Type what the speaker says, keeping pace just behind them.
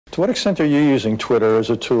To what extent are you using Twitter as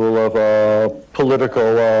a tool of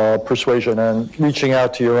political persuasion and reaching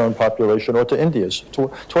out to your own population or to India's? To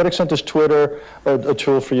what extent is Twitter a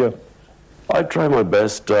tool for you? I try my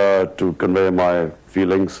best to convey my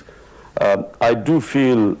feelings. I do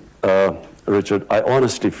feel, Richard, I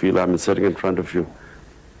honestly feel, I'm sitting in front of you,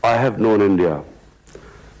 I have known India.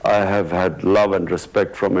 I have had love and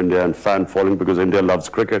respect from India and fan following because India loves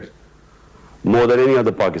cricket more than any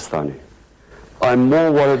other Pakistani. I'm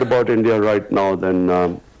more worried about India right now than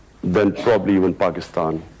probably even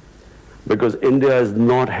Pakistan, because India is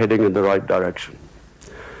not heading in the right direction.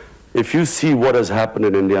 If you see what has happened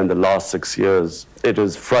in India in the last 6 years, it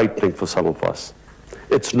is frightening for some of us.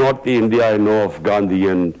 It's not the India I know of Gandhi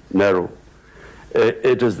and Nehru.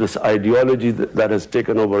 It is this ideology that has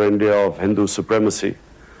taken over India of Hindu supremacy.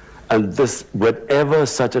 And this, whenever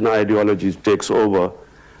such an ideology takes over,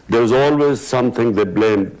 there's always something they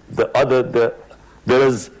blame the other. There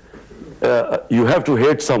is, you have to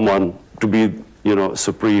hate someone to be,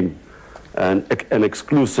 supreme and an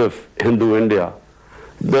exclusive Hindu India.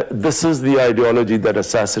 This is the ideology that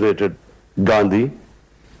assassinated Gandhi.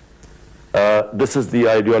 This is the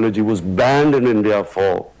ideology was banned in India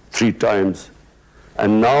for 3 times.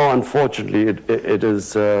 And now, unfortunately, it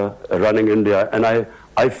is running India. And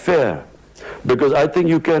I fear, because I think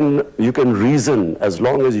you can reason, as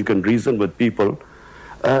long as you can reason with people,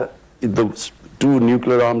 the 2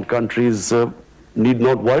 nuclear-armed countries need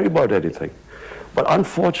not worry about anything. But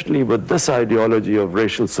unfortunately, with this ideology of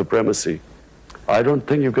racial supremacy, I don't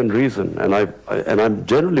think you can reason, and I'm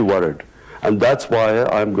generally worried. And that's why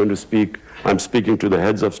I'm going to speak. I'm speaking to the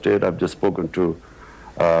heads of state. I've just spoken to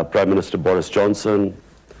Prime Minister Boris Johnson.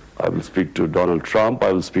 I will speak to Donald Trump.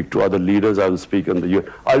 I will speak to other leaders. I will speak in the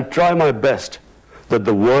UN. I'll try my best that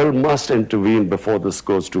the world must intervene before this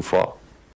goes too far.